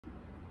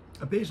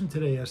A patient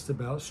today asked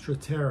about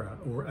Strattera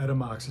or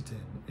Atomoxetine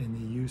and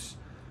the use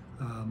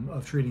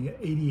of treating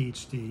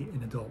ADHD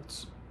in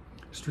adults.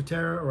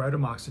 Strattera or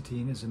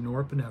Atomoxetine is a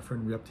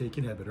norepinephrine reuptake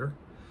inhibitor,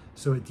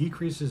 so it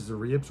decreases the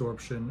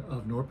reabsorption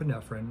of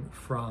norepinephrine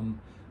from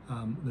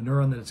the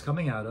neuron that it's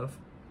coming out of.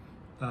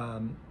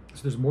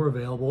 So there's more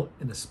available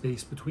in the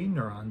space between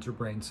neurons or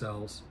brain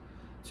cells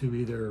to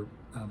either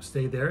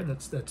stay there in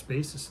that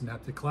space, the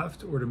synaptic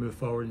cleft, or to move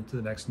forward into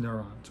the next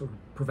neuron. So it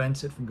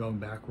prevents it from going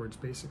backwards,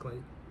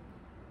 basically.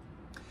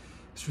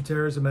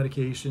 Strattera is a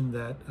medication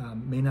that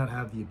may not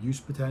have the abuse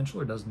potential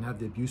or doesn't have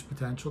the abuse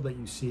potential that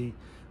you see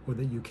or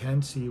that you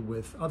can see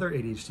with other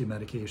ADHD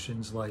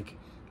medications like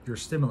your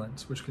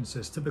stimulants, which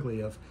consist typically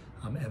of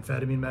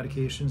amphetamine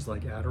medications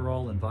like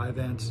Adderall and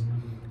Vyvanse,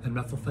 and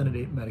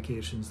methylphenidate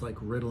medications like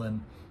Ritalin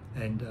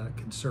and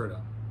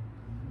Concerta.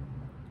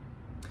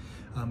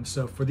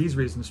 So for these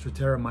reasons,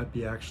 Strattera might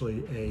be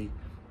actually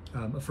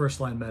a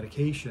first-line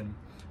medication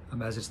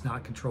as it's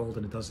not controlled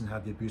and it doesn't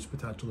have the abuse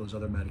potential of those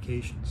other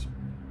medications.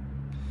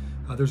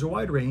 There's a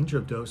wide range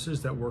of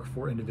doses that work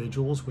for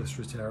individuals with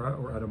Strattera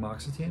or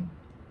Atomoxetine.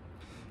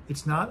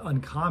 It's not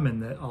uncommon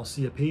that I'll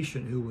see a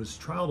patient who was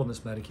trialed on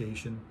this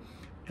medication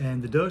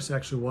and the dose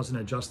actually wasn't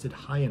adjusted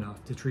high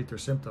enough to treat their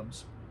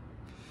symptoms.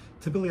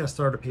 Typically, I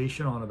start a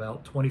patient on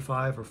about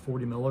 25 or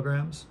 40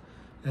 milligrams,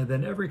 and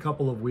then every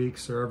couple of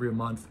weeks or every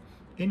month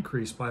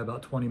increase by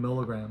about 20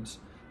 milligrams.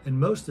 And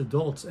most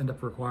adults end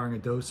up requiring a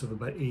dose of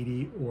about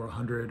 80 or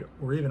 100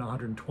 or even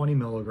 120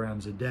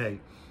 milligrams a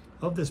day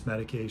of this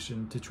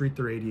medication to treat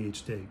their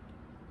ADHD.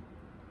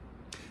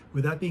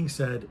 With that being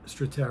said,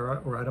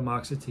 Strattera or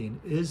Atomoxetine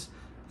is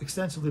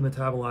extensively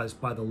metabolized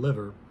by the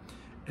liver,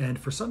 and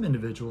for some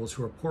individuals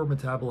who are poor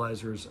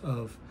metabolizers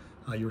of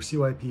your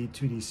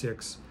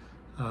CYP2D6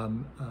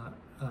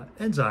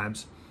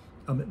 enzymes,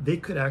 they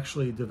could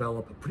actually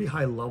develop pretty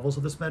high levels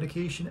of this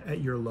medication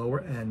at your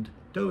lower end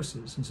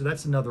doses. And so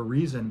that's another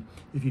reason,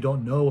 if you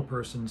don't know a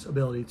person's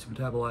ability to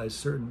metabolize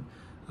certain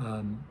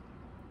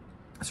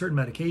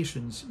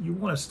medications, you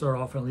want to start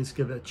off and at least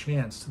give it a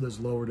chance to those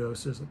lower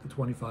doses, like the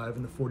 25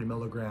 and the 40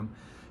 milligram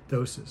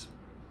doses.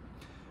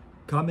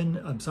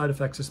 Common side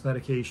effects of this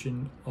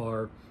medication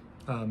are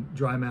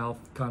dry mouth,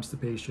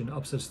 constipation,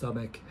 upset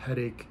stomach,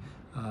 headache.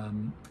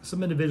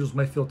 Some individuals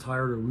might feel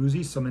tired or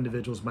woozy. Some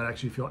individuals might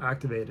actually feel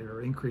activated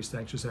or increased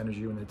anxious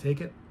energy when they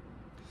take it.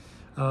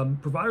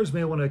 Providers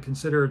may want to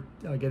consider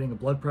getting a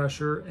blood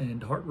pressure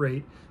and heart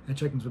rate and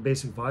checking some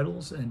basic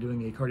vitals and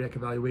doing a cardiac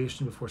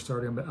evaluation before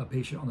starting a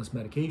patient on this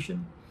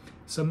medication.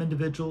 Some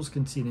individuals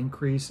can see an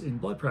increase in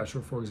blood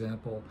pressure, for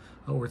example,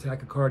 or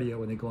tachycardia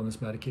when they go on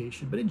this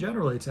medication. But in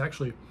general, it's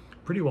actually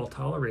pretty well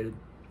tolerated.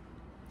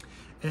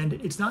 And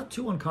it's not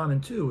too uncommon,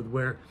 too,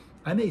 where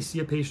I may see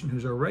a patient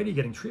who's already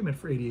getting treatment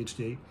for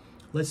ADHD.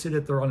 Let's say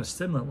that they're on a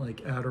stimulant like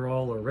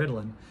Adderall or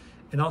Ritalin,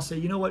 and I'll say,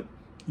 you know what?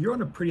 You're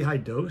on a pretty high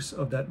dose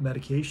of that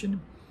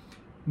medication.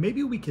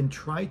 Maybe we can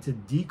try to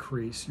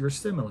decrease your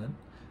stimulant.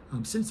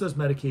 Since those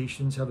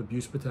medications have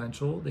abuse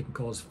potential, they can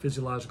cause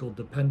physiological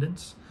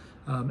dependence,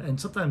 and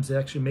sometimes they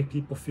actually make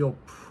people feel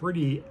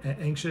pretty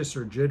anxious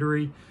or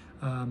jittery.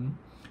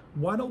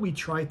 Why don't we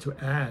try to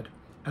add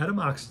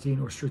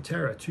Atomoxetine or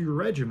Strattera to your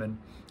regimen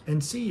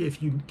and see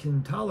if you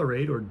can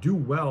tolerate or do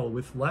well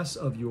with less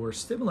of your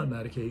stimulant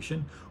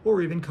medication,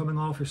 or even coming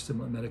off your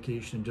stimulant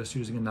medication and just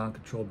using a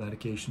non-controlled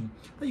medication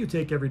that you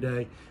take every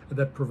day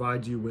that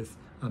provides you with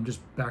just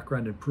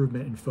background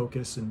improvement in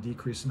focus and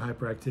decrease in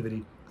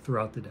hyperactivity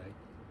throughout the day.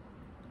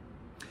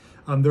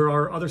 There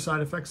are other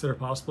side effects that are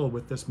possible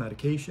with this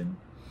medication.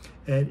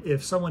 And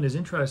if someone is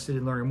interested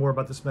in learning more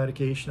about this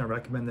medication, I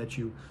recommend that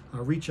you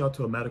reach out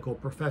to a medical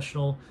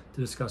professional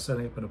to discuss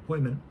setting up an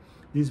appointment.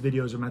 These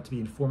videos are meant to be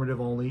informative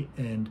only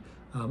and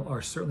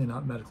are certainly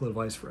not medical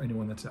advice for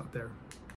anyone that's out there.